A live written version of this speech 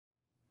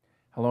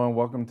Hello and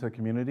welcome to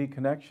Community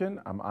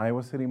Connection. I'm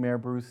Iowa City Mayor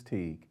Bruce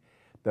Teague.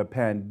 The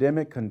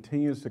pandemic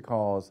continues to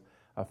cause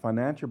a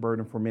financial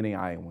burden for many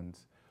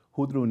Iowans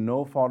who, through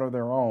no fault of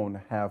their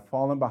own, have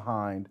fallen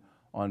behind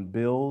on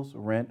bills,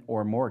 rent,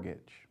 or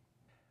mortgage.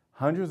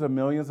 Hundreds of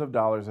millions of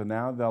dollars are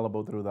now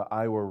available through the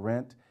Iowa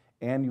Rent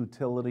and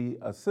Utility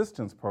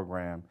Assistance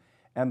Program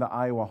and the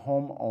Iowa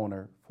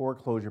Homeowner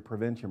Foreclosure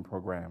Prevention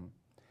Program.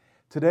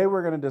 Today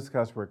we're going to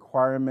discuss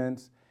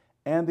requirements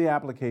and the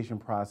application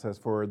process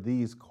for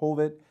these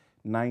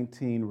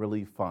COVID-19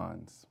 relief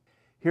funds.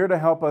 Here to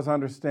help us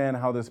understand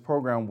how this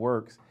program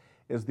works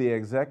is the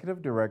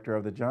Executive Director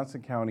of the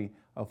Johnson County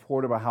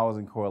Affordable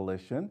Housing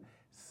Coalition,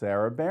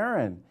 Sara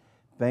Barron.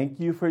 Thank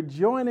you for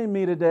joining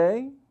me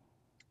today.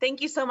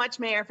 Thank you so much,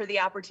 Mayor, for the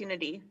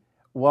opportunity.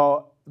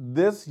 Well,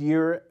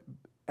 the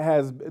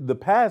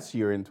past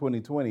year in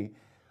 2020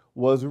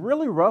 was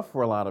really rough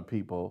for a lot of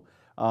people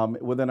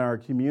within our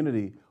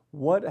community.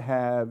 What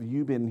have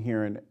you been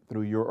hearing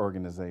through your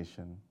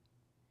organization?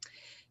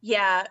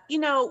 Yeah,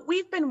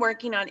 we've been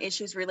working on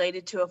issues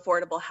related to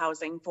affordable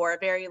housing for a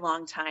very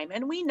long time.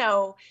 And we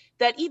know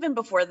that even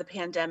before the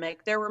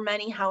pandemic, there were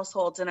many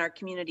households in our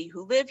community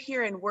who live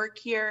here and work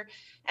here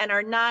and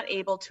are not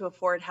able to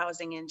afford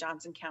housing in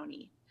Johnson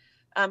County.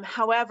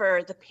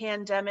 However, the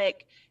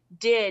pandemic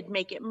did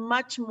make it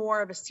much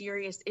more of a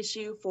serious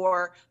issue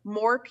for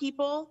more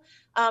people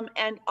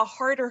and a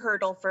harder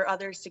hurdle for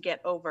others to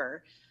get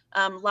over.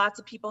 Lots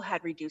of people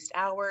had reduced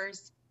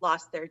hours,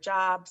 lost their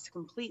jobs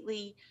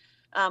completely.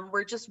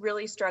 We're just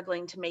really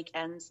struggling to make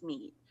ends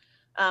meet.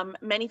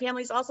 Many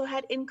families also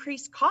had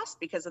increased costs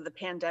because of the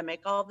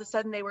pandemic. All of a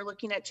sudden, they were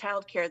looking at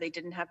childcare they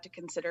didn't have to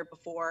consider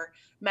before,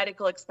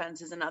 medical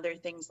expenses and other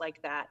things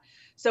like that.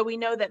 So we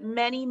know that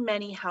many,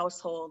 many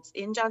households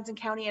in Johnson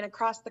County and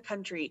across the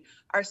country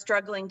are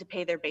struggling to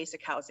pay their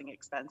basic housing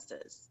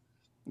expenses.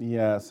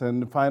 Yes,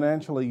 and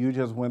financially, you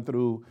just went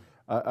through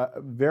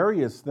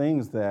various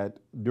things that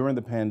during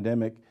the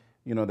pandemic,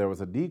 there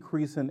was a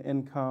decrease in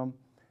income,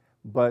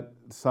 but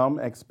some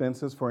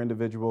expenses for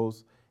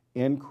individuals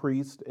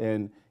increased,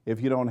 and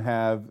if you don't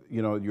have,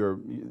 your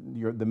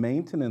the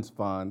maintenance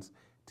funds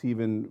to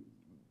even,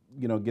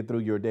 get through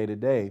your day to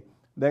day,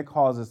 that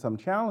causes some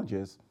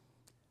challenges.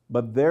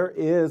 But there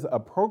is a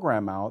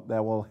program out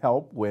that will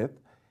help with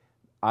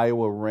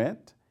Iowa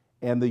Rent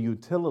and the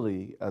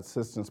Utility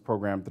Assistance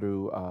Program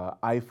through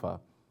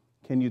IFA.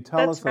 Can you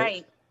tell That's us?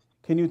 right.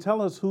 Can you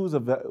tell us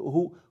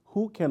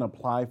who can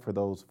apply for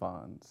those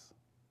funds?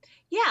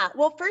 Yeah,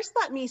 well, first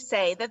let me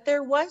say that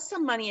there was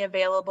some money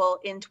available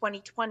in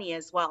 2020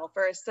 as well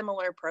for a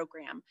similar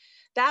program.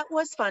 That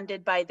was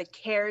funded by the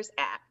CARES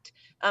Act,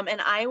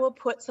 and Iowa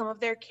put some of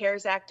their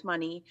CARES Act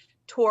money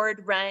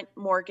toward rent,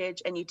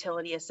 mortgage, and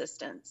utility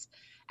assistance.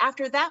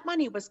 After that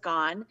money was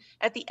gone,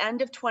 at the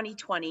end of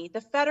 2020,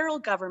 the federal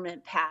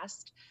government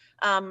passed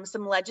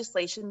some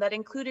legislation that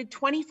included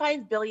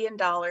 $25 billion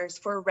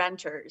for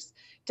renters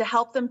to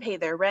help them pay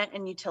their rent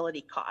and utility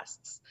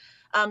costs.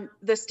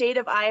 The state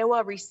of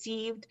Iowa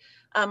received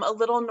a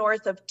little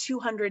north of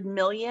 $200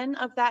 million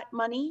of that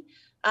money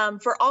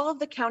for all of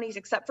the counties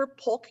except for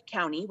Polk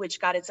County, which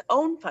got its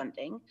own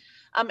funding.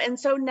 And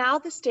so now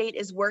the state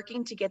is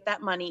working to get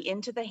that money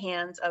into the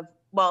hands of,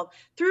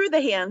 through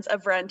the hands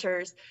of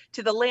renters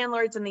to the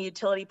landlords and the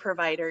utility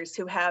providers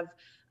who have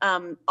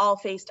all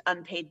faced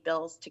unpaid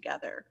bills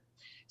together.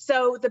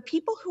 So the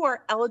people who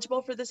are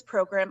eligible for this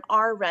program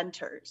are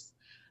renters.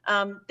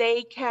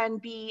 They can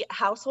be a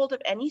household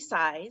of any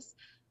size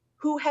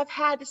who have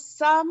had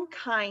some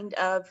kind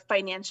of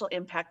financial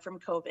impact from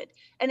COVID.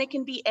 And it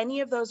can be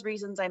any of those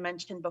reasons I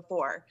mentioned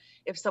before.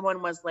 If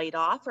someone was laid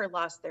off or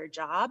lost their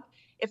job,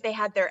 if they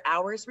had their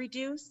hours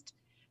reduced,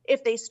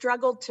 if they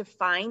struggled to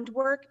find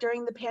work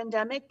during the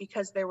pandemic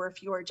because there were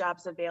fewer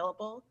jobs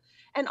available,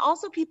 and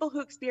also people who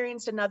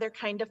experienced another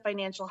kind of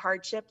financial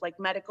hardship like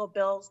medical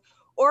bills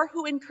or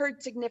who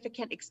incurred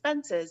significant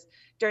expenses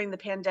during the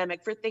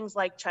pandemic for things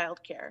like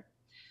childcare.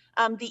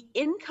 The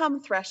income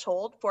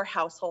threshold for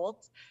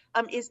households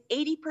is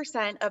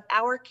 80% of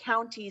our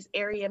county's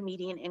area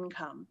median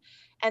income.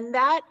 And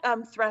that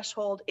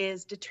threshold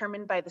is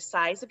determined by the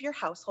size of your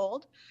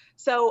household.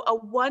 So a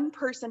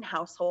one-person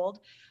household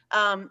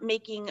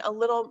making a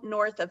little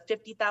north of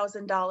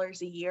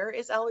 $50,000 a year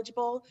is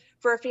eligible.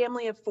 For a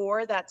family of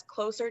four, that's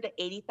closer to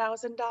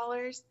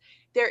 $80,000.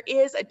 There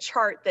is a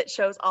chart that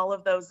shows all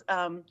of those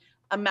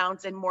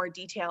amounts in more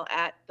detail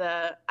at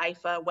the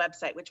IFA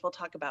website, which we'll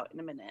talk about in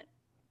a minute.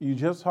 You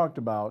just talked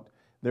about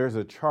there's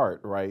a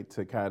chart, right,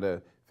 to kind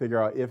of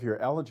figure out if you're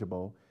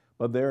eligible,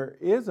 but there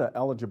is an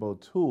eligible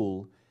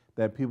tool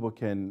that people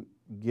can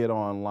get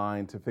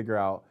online to figure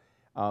out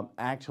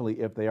actually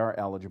if they are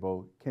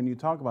eligible. Can you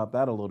talk about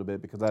that a little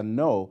bit? Because I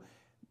know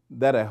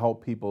that'll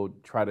help people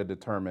try to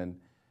determine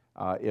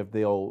if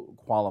they'll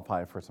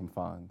qualify for some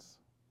funds.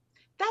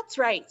 That's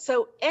right.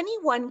 So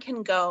anyone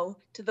can go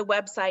to the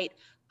website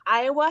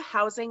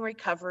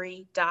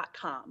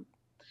iowahousingrovery.com.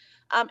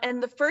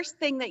 And the first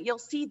thing that you'll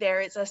see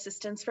there is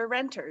assistance for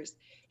renters.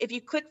 If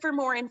you click for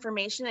more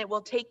information, it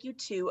will take you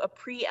to a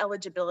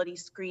pre-eligibility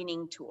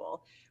screening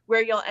tool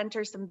where you'll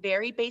enter some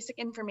very basic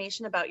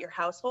information about your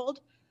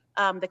household,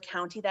 the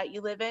county that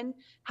you live in,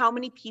 how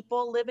many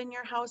people live in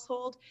your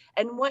household,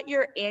 and what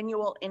your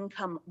annual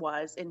income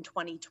was in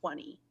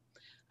 2020.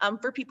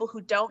 For people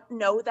who don't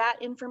know that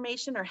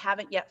information or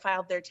haven't yet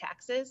filed their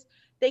taxes,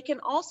 they can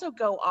also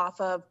go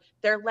off of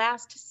their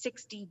last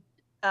 60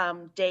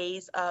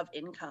 days of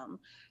income.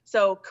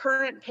 So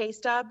current pay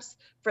stubs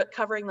for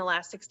covering the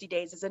last 60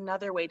 days is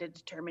another way to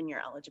determine your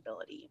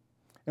eligibility.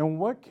 And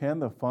what can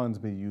the funds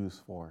be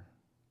used for?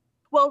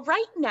 Well,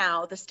 right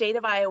now, the state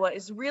of Iowa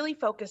is really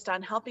focused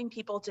on helping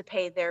people to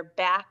pay their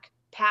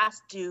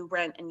past due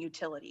rent and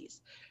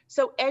utilities.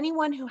 So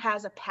anyone who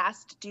has a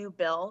past due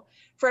bill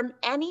from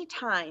any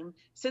time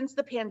since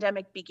the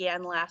pandemic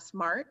began last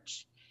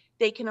March,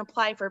 they can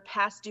apply for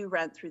past due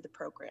rent through the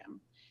program.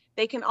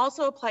 They can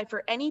also apply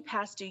for any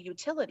past due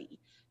utility,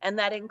 and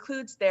that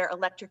includes their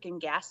electric and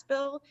gas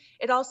bill.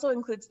 It also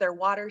includes their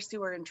water,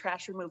 sewer, and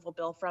trash removal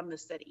bill from the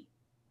city.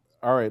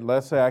 All right,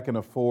 let's say I can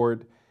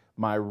afford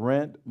my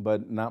rent,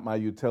 but not my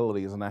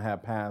utilities, and I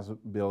have past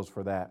bills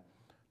for that.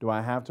 Do I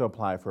have to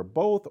apply for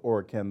both,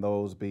 or can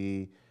those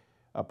be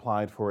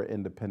applied for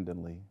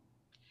independently?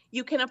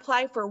 You can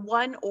apply for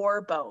one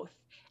or both.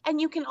 And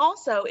you can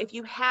also, if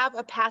you have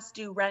a past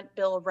due rent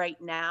bill right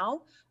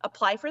now,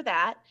 apply for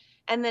that.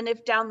 And then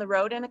if down the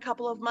road in a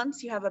couple of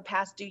months you have a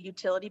past due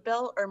utility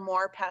bill or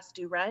more past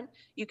due rent,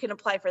 you can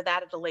apply for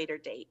that at a later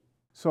date.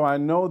 So I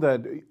know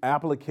that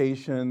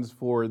applications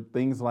for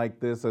things like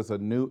this is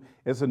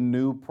it's a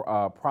new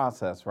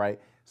process, right?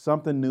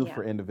 Something new Yeah.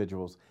 for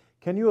individuals.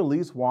 Can you at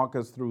least walk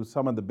us through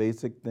some of the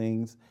basic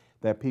things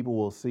that people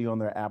will see on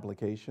their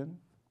application?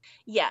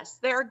 Yes,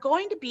 there are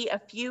going to be a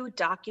few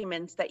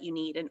documents that you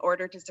need in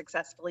order to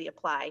successfully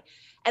apply.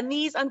 And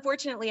these,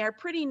 unfortunately, are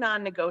pretty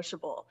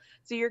non-negotiable.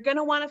 So you're going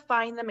to want to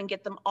find them and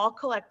get them all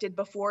collected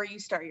before you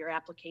start your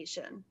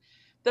application.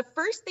 The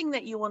first thing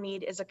that you will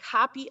need is a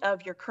copy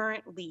of your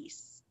current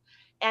lease.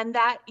 And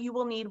that you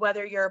will need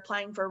whether you're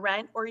applying for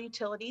rent or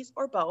utilities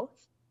or both.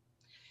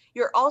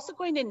 You're also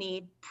going to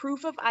need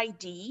proof of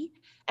ID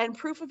and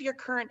proof of your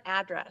current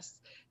address.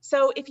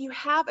 So if you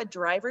have a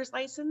driver's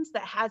license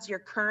that has your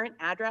current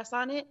address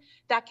on it,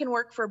 that can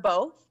work for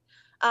both.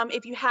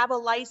 If you have a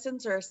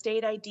license or a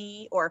state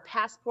ID or a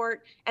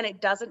passport and it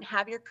doesn't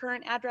have your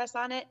current address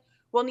on it,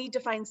 we'll need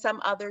to find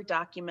some other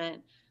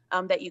document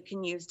that you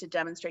can use to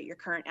demonstrate your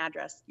current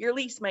address. Your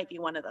lease might be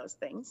one of those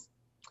things.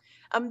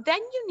 Then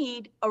you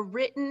need a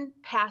written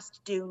past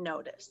due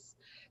notice.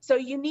 So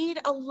you need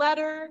a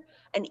letter,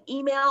 an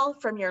email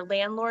from your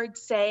landlord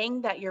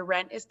saying that your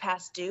rent is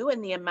past due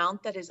and the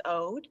amount that is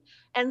owed.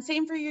 And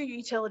same for your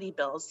utility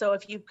bills. So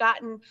if you've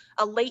gotten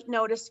a late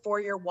notice for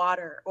your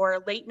water or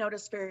a late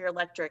notice for your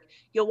electric,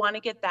 you'll want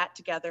to get that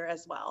together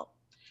as well.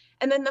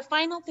 And then the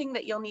final thing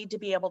that you'll need to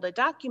be able to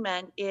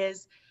document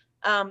is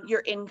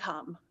your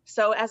income.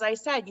 So as I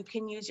said, you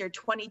can use your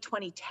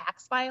 2020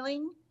 tax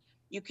filing,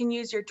 you can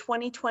use your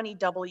 2020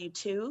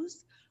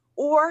 W-2s,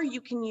 or you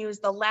can use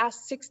the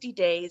last 60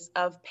 days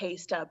of pay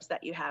stubs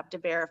that you have to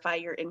verify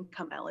your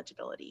income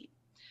eligibility.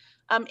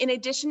 In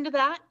addition to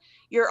that,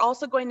 you're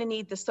also going to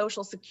need the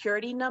social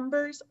security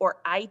numbers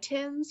or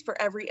ITINs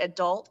for every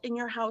adult in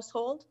your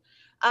household,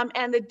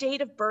 and the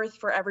date of birth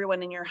for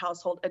everyone in your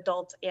household,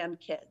 adults and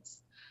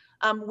kids.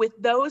 With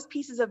those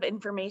pieces of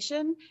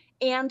information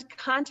and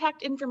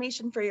contact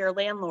information for your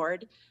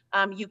landlord,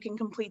 you can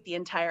complete the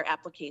entire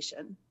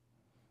application.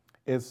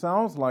 It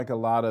sounds like a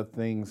lot of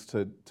things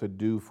to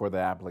do for the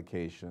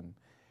application.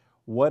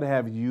 What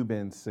have you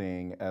been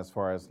seeing as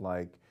far as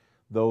like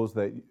those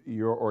that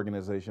your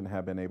organization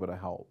have been able to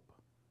help?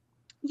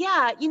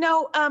 Yeah,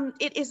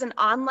 it is an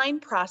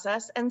online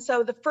process. And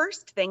so the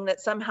first thing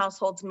that some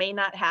households may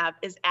not have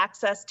is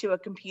access to a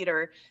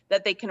computer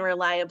that they can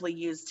reliably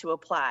use to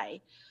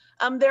apply.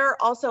 There are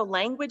also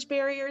language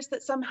barriers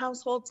that some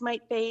households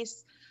might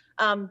face.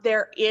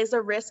 There is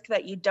a risk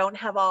that you don't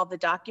have all the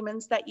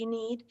documents that you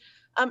need.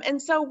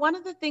 And so one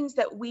of the things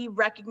that we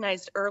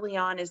recognized early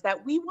on is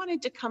that we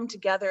wanted to come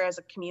together as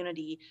a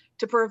community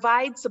to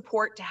provide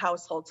support to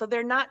households so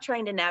they're not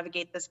trying to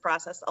navigate this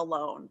process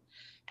alone.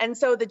 And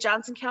so the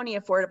Johnson County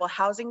Affordable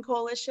Housing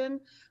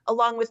Coalition,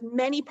 along with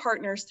many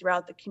partners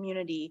throughout the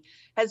community,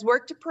 has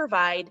worked to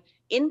provide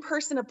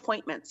in-person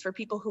appointments for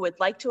people who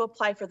would like to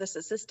apply for this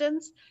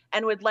assistance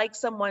and would like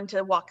someone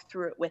to walk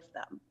through it with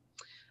them.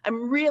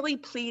 I'm really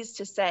pleased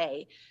to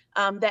say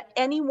that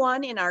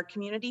anyone in our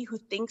community who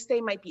thinks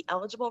they might be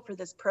eligible for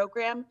this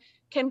program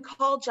can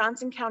call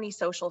Johnson County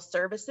Social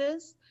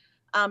Services,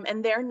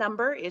 and their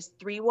number is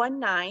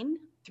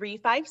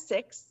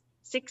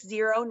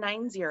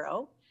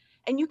 319-356-6090.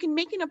 And you can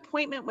make an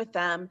appointment with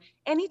them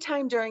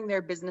anytime during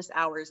their business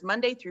hours,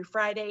 Monday through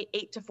Friday,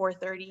 8 to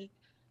 4:30,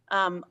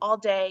 all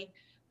day,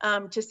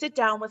 to sit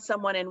down with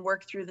someone and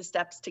work through the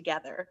steps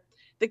together.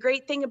 The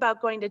great thing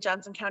about going to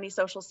Johnson County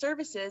Social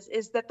Services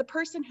is that the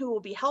person who will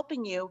be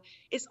helping you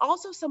is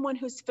also someone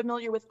who's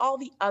familiar with all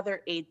the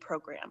other aid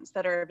programs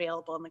that are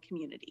available in the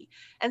community.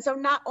 And so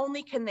not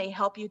only can they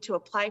help you to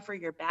apply for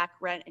your back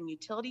rent and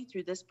utility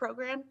through this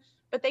program,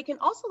 but they can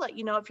also let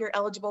you know if you're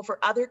eligible for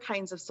other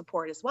kinds of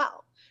support as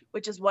well,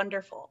 which is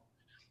wonderful.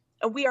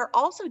 We are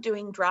also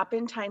doing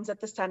drop-in times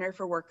at the Center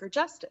for Worker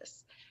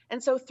Justice.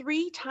 And so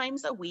 3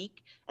 times a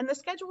week, and the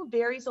schedule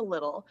varies a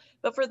little,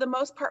 but for the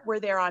most part, we're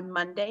there on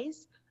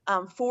Mondays,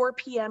 4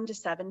 p.m. to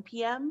 7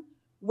 p.m.,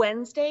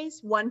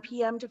 Wednesdays, 1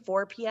 p.m. to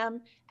 4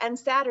 p.m., and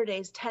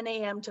Saturdays, 10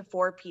 a.m. to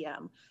 4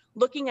 p.m.,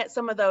 looking at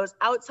some of those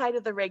outside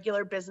of the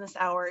regular business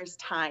hours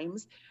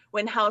times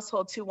when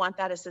households who want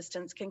that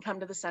assistance can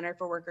come to the Center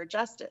for Worker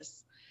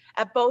Justice.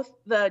 At both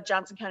the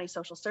Johnson County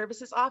Social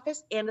Services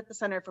Office and at the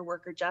Center for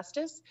Worker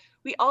Justice,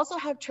 we also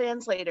have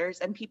translators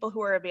and people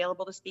who are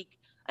available to speak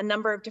a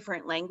number of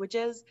different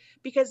languages,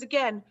 because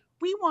again,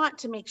 we want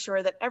to make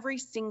sure that every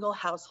single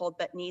household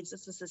that needs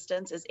this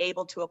assistance is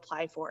able to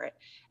apply for it.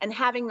 And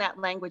having that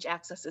language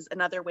access is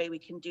another way we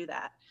can do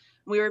that.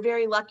 We were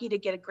very lucky to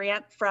get a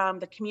grant from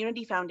the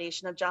Community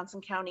Foundation of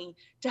Johnson County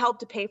to help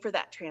to pay for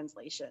that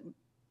translation.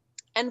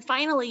 And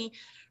finally,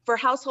 for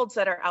households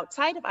that are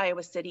outside of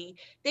Iowa City,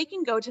 they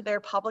can go to their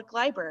public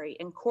library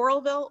in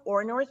Coralville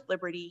or North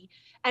Liberty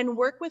and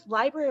work with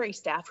library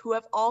staff who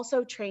have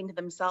also trained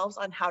themselves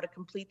on how to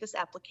complete this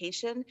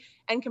application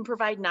and can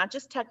provide not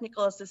just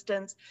technical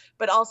assistance,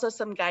 but also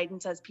some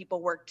guidance as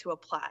people work to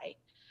apply.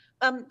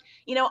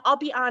 I'll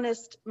be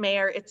honest,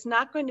 Mayor, it's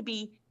not going to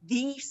be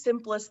the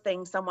simplest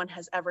thing someone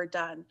has ever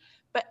done,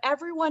 but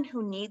everyone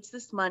who needs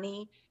this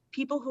money,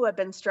 people who have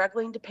been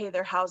struggling to pay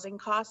their housing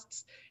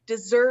costs,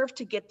 deserve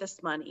to get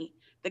this money.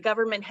 The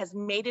government has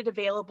made it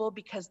available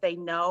because they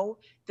know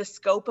the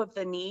scope of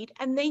the need,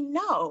 and they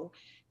know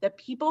that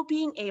people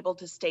being able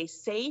to stay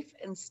safe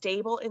and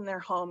stable in their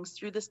homes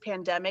through this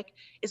pandemic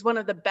is one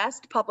of the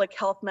best public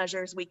health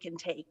measures we can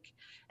take.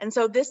 And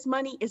so this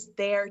money is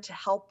there to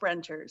help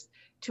renters,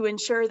 to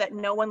ensure that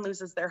no one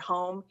loses their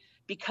home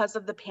because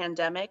of the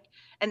pandemic,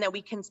 and that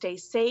we can stay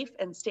safe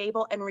and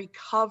stable and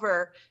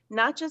recover,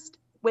 not just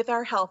with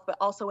our health, but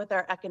also with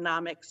our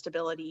economic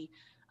stability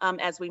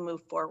as we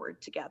move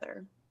forward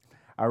together.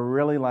 I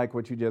really like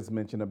what you just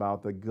mentioned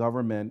about the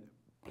government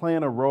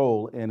playing a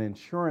role in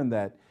ensuring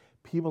that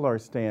people are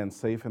staying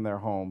safe in their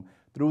home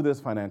through this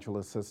financial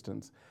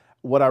assistance.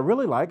 What I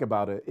really like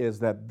about it is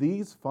that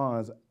these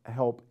funds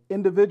help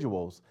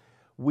individuals.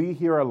 We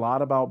hear a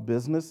lot about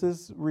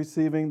businesses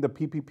receiving the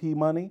PPP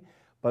money,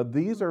 but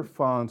these are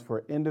funds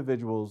for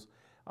individuals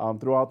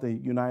throughout the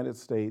United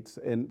States,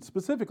 and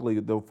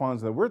specifically the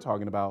funds that we're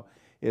talking about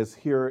is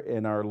here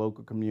in our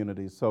local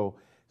communities. So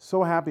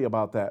happy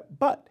about that.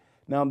 But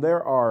now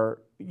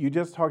you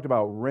just talked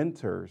about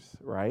renters,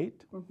 right?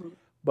 Mm-hmm.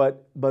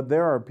 But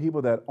there are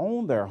people that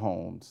own their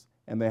homes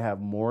and they have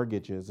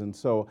mortgages. And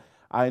so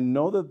I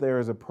know that there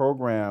is a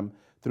program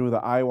through the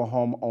Iowa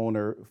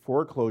Homeowner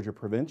Foreclosure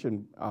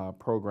Prevention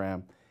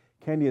Program.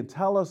 Can you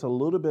tell us a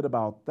little bit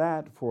about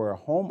that for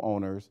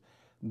homeowners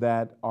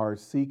that are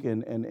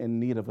seeking and in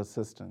need of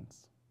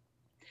assistance?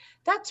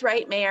 That's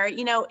right, Mayor.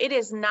 It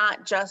is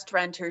not just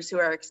renters who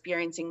are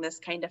experiencing this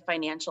kind of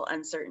financial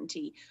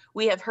uncertainty.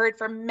 We have heard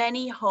from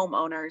many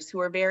homeowners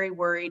who are very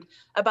worried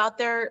about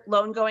their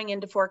loan going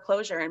into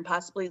foreclosure and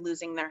possibly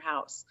losing their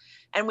house.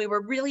 And we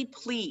were really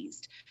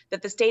pleased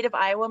that the state of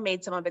Iowa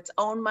made some of its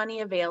own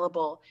money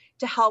available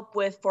to help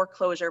with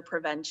foreclosure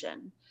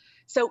prevention.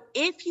 So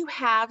if you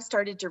have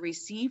started to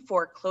receive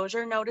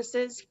foreclosure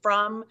notices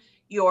from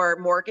your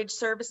mortgage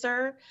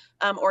servicer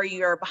or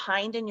you're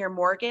behind in your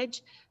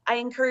mortgage, I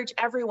encourage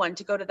everyone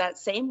to go to that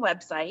same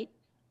website,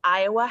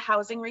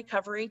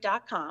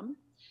 iowahousingrecovery.com,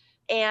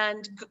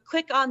 and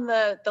click on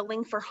the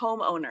link for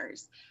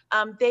homeowners.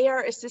 They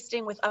are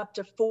assisting with up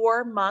to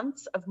 4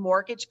 months of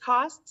mortgage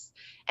costs,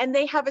 and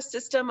they have a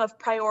system of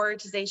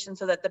prioritization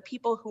so that the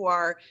people who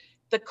are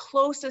the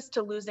closest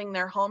to losing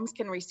their homes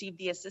can receive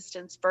the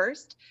assistance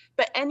first,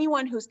 but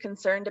anyone who's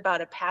concerned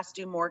about a past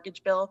due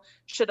mortgage bill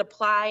should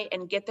apply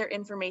and get their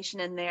information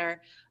in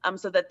there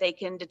so that they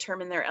can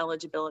determine their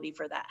eligibility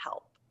for that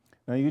help.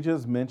 Now you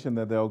just mentioned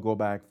that they'll go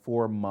back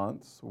 4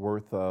 months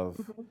worth of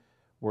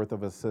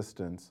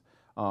assistance.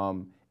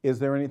 Is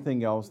there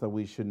anything else that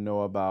we should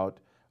know about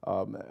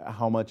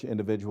how much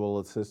individual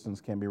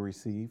assistance can be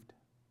received?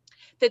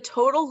 The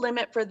total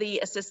limit for the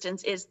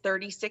assistance is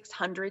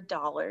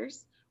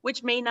 $3,600.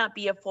 Which may not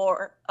be a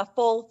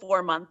full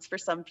 4 months for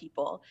some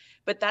people,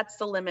 but that's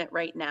the limit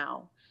right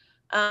now.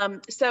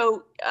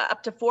 So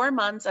up to 4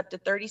 months, up to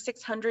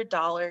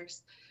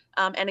 $3,600.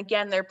 And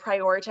again, they're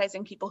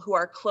prioritizing people who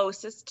are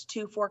closest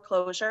to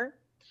foreclosure.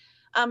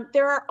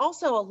 There are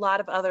also a lot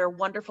of other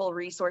wonderful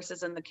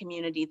resources in the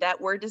community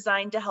that were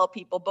designed to help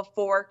people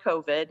before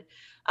COVID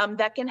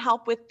that can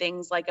help with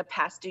things like a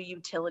past due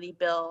utility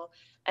bill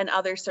and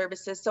other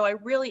services. So I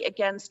really,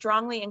 again,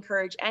 strongly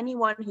encourage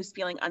anyone who's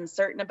feeling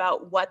uncertain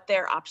about what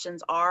their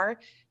options are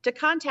to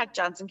contact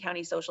Johnson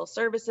County Social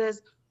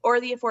Services or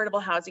the Affordable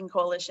Housing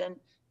Coalition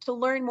to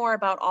learn more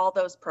about all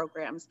those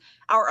programs.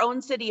 Our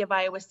own city of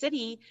Iowa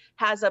City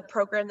has a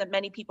program that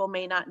many people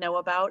may not know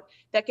about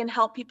that can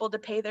help people to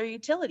pay their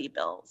utility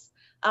bills,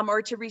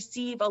 or to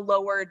receive a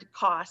lowered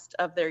cost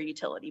of their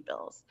utility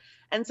bills.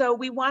 And so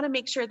we want to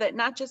make sure that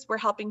not just we're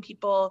helping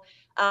people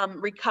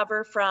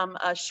recover from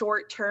a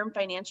short-term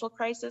financial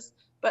crisis,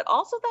 but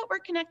also that we're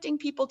connecting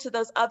people to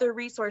those other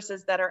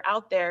resources that are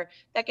out there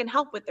that can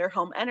help with their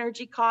home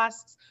energy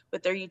costs,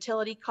 with their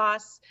utility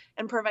costs,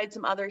 and provide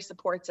some other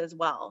supports as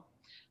well.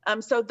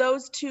 So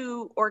those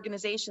two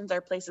organizations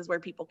are places where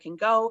people can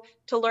go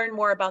to learn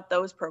more about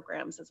those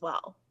programs as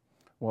well.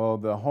 Well,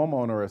 the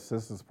homeowner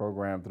assistance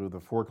program through the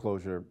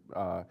foreclosure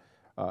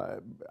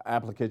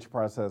application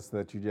process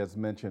that you just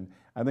mentioned,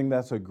 I think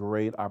that's a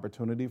great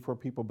opportunity for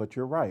people, but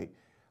you're right.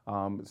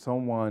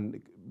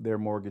 Their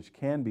mortgage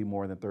can be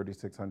more than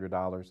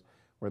 $3,600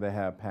 where they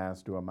have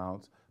past due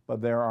amounts,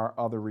 but there are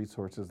other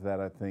resources that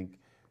I think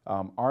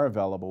are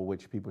available,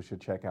 which people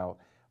should check out.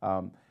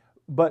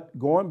 But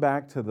going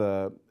back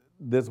to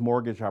this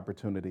mortgage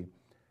opportunity,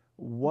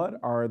 what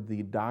are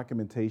the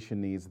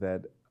documentation needs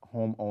that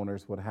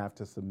homeowners would have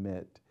to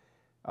submit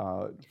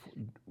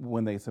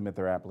when they submit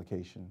their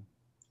application?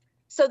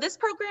 So this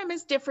program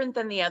is different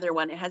than the other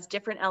one. It has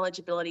different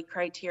eligibility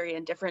criteria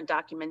and different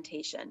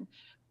documentation.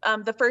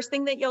 The first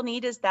thing that you'll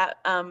need is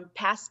that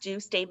past due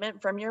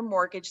statement from your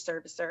mortgage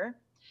servicer.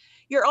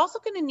 You're also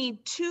going to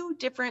need two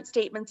different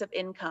statements of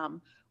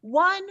income.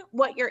 One,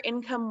 what your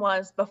income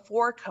was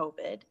before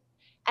COVID,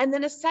 and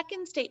then a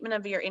second statement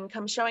of your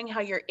income showing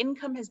how your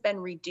income has been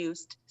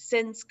reduced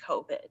since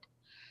COVID.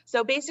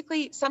 So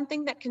basically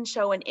something that can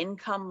show an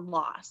income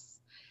loss.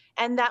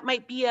 And that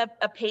might be a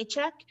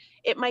paycheck.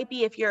 It might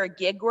be if you're a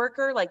gig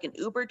worker, like an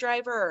Uber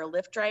driver or a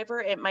Lyft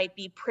driver, it might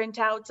be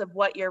printouts of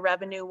what your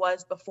revenue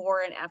was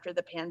before and after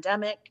the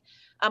pandemic,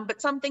 but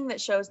something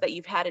that shows that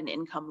you've had an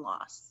income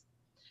loss.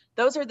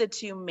 Those are the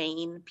two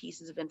main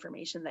pieces of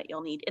information that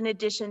you'll need, in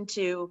addition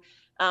to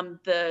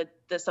the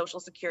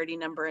social security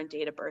number and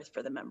date of birth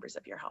for the members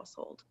of your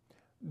household.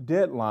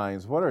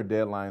 Deadlines, what are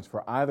deadlines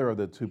for either of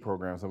the two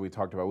programs that we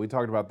talked about? We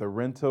talked about the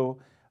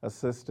rental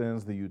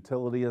assistance, the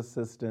utility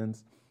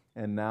assistance,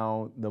 and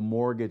now the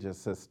mortgage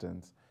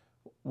assistance.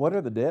 What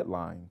are the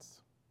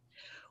deadlines?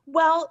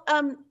 Well,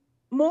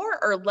 more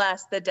or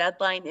less the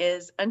deadline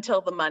is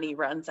until the money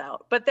runs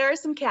out, but there are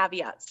some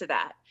caveats to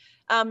that.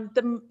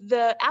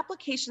 The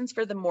applications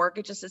for the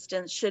mortgage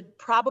assistance should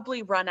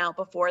probably run out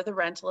before the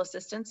rental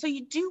assistance. So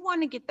you do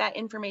want to get that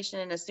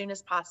information in as soon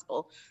as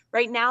possible.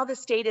 Right now, the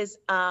state is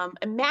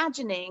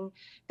imagining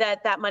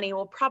that money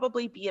will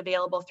probably be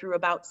available through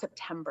about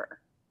September.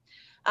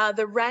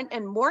 The rent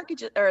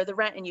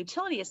and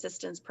utility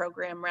assistance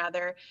program,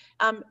 rather,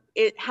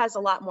 it has a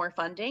lot more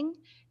funding,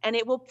 and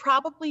it will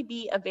probably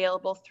be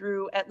available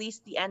through at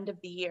least the end of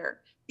the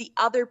year. The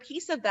other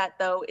piece of that,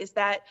 though, is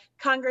that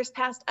Congress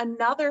passed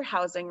another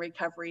housing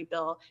recovery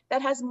bill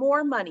that has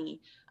more money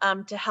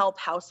to help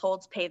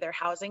households pay their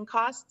housing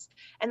costs.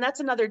 And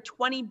that's another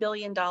 $20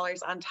 billion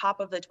on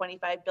top of the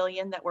 $25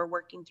 billion that we're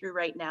working through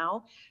right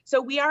now.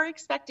 So we are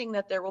expecting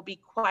that there will be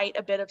quite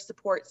a bit of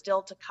support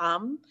still to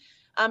come.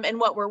 And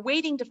what we're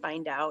waiting to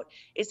find out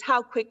is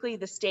how quickly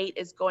the state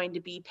is going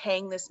to be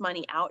paying this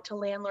money out to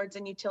landlords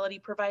and utility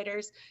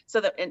providers,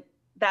 so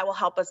that will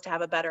help us to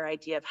have a better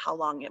idea of how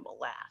long it will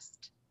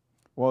last.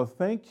 Well,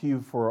 thank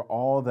you for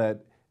all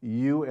that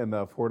you and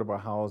the Affordable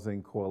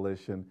Housing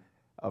Coalition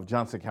of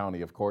Johnson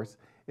County, of course,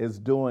 is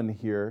doing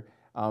here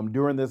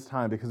during this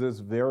time, because it's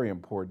very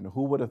important.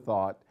 Who would have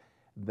thought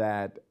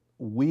that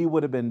we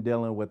would have been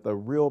dealing with a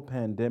real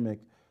pandemic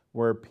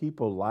where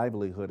people's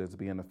livelihood is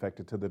being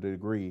affected to the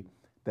degree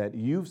that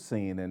you've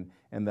seen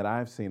and that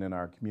I've seen in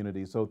our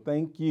community. So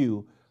thank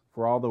you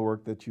for all the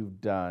work that you've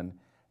done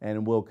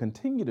and will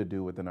continue to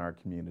do within our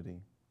community.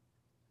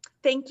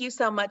 Thank you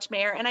so much,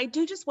 Mayor. And I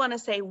do just want to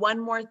say one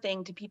more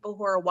thing to people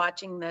who are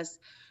watching this,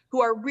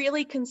 who are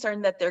really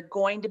concerned that they're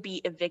going to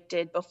be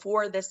evicted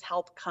before this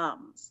help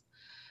comes.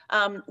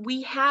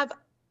 We have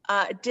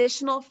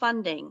additional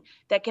funding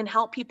that can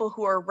help people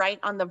who are right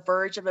on the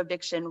verge of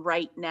eviction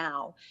right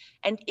now.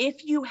 And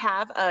if you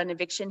have an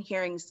eviction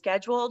hearing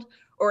scheduled,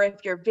 or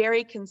if you're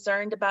very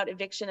concerned about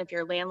eviction, if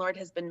your landlord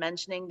has been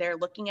mentioning they're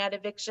looking at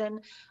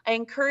eviction, I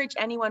encourage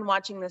anyone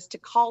watching this to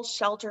call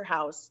Shelter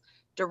House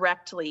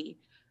directly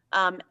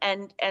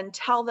and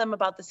tell them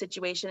about the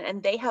situation.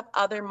 And they have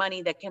other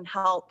money that can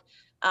help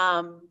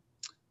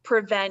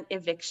prevent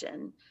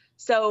eviction.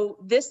 So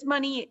this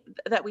money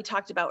that we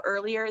talked about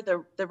earlier,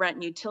 the rent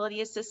and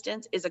utility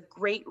assistance, is a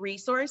great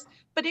resource,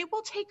 but it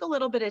will take a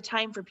little bit of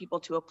time for people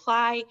to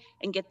apply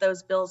and get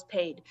those bills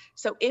paid.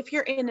 So if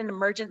you're in an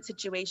emergent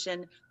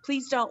situation,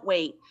 please don't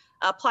wait.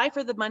 Apply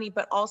for the money,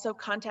 but also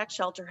contact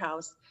Shelter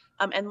House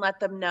and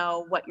let them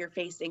know what you're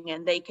facing,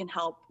 and they can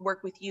help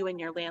work with you and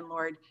your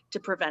landlord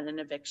to prevent an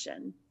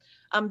eviction.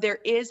 There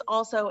is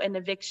also an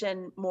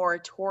eviction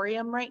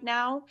moratorium right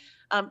now.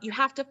 You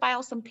have to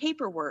file some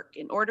paperwork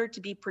in order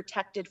to be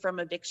protected from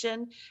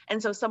eviction.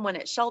 And so someone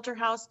at Shelter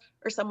House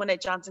or someone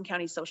at Johnson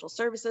County Social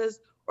Services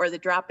or the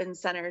drop-in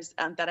centers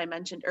that I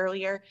mentioned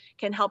earlier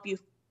can help you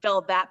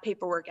fill that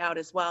paperwork out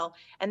as well.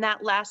 And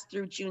that lasts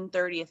through June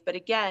 30th. But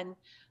again,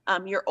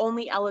 you're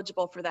only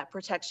eligible for that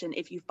protection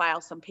if you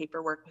file some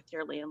paperwork with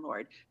your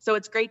landlord. So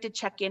it's great to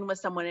check in with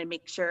someone and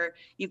make sure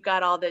you've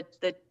got all the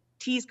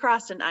T's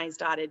crossed and I's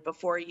dotted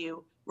before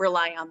you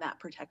rely on that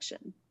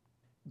protection.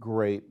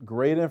 Great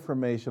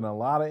information, a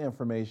lot of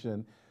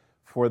information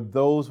for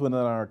those within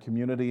our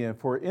community and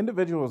for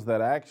individuals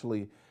that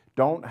actually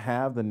don't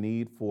have the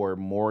need for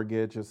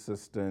mortgage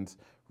assistance,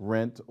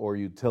 rent or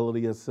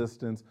utility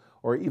assistance,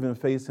 or even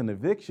face an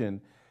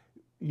eviction.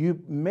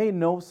 You may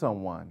know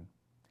someone.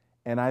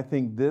 And I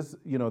think this,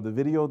 the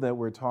video that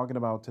we're talking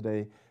about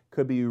today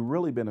could be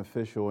really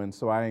beneficial. And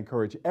so I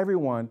encourage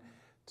everyone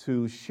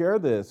to share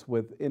this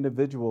with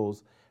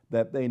individuals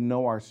that they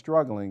know are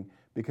struggling,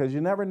 because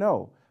you never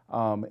know.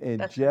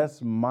 It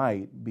just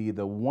might be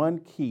the one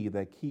key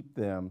that keep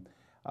them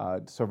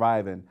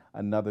surviving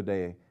another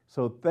day.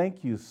 So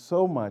thank you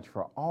so much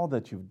for all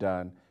that you've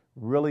done.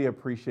 Really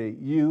appreciate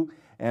you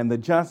and the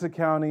Johnson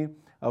County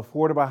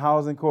Affordable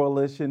Housing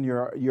Coalition.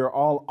 You're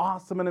all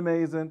awesome and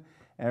amazing,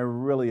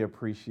 and really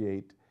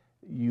appreciate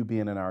you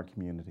being in our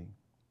community.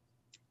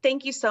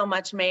 Thank you so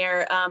much,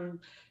 Mayor.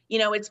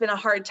 It's been a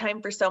hard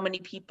time for so many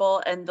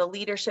people, and the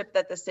leadership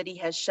that the city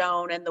has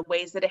shown and the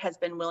ways that it has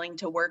been willing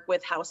to work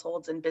with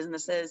households and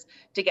businesses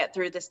to get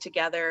through this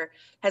together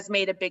has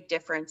made a big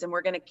difference. And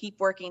we're going to keep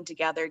working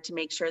together to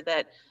make sure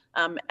that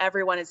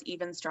everyone is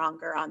even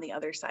stronger on the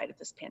other side of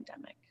this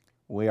pandemic.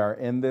 We are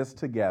in this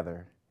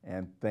together,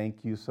 and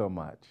thank you so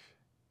much.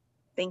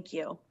 Thank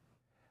you.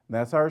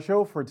 That's our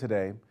show for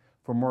today.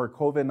 For more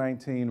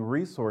COVID-19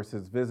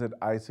 resources, visit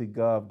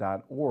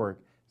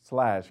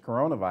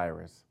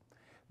icgov.org/coronavirus.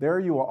 There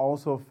you will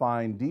also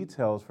find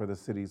details for the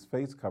city's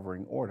face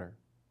covering order.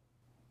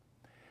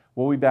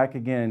 We'll be back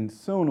again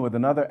soon with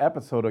another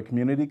episode of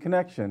Community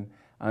Connection.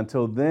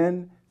 Until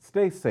then,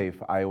 stay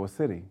safe, Iowa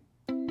City.